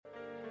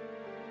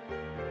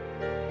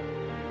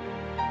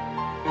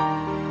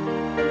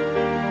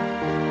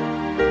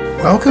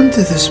Welcome to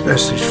this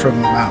message from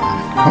the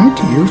mountain, coming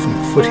to you from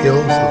the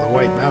foothills of the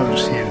White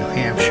Mountains here in New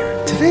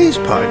Hampshire. Today's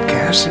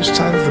podcast is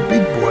titled The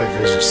Big Boy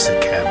Visits the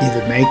Cabin.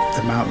 Either make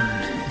the mountain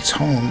its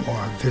home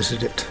or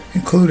visit it,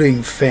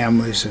 including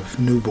families of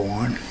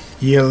newborn,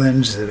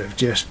 yearlings that have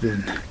just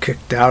been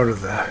kicked out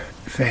of the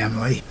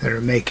family that are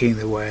making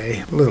the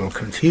way, a little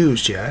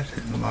confused yet,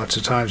 and lots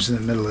of times in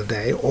the middle of the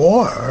day,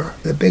 or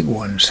the big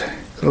ones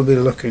that'll be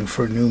looking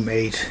for a new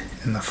mate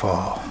in the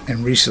fall.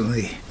 And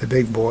recently, the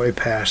big boy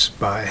passed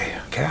by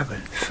a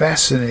cabin.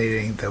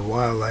 Fascinating, the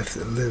wildlife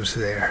that lives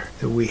there,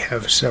 that we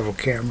have several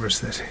cameras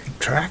that keep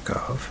track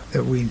of,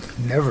 that we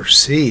never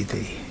see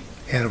the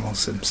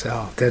animals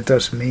themselves. That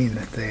doesn't mean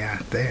that they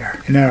aren't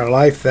there. In our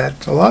life,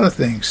 that a lot of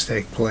things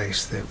take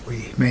place that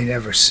we may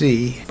never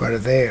see, but are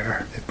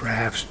there, that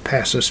perhaps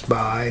pass us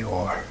by,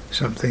 or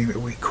something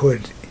that we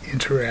could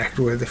interact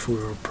with if we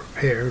were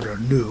prepared or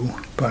knew,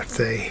 but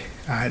they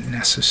aren't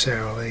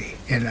necessarily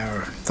in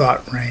our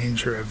thought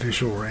range or a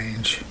visual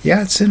range.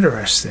 Yeah, it's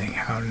interesting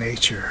how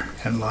nature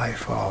and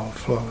life all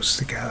flows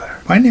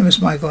together. My name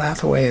is Michael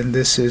Hathaway, and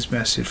this is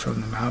Message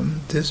from the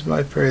Mountain. This is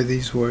my prayer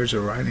these words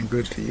are right and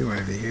good for you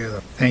whenever you hear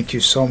them. Thank you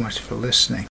so much for listening.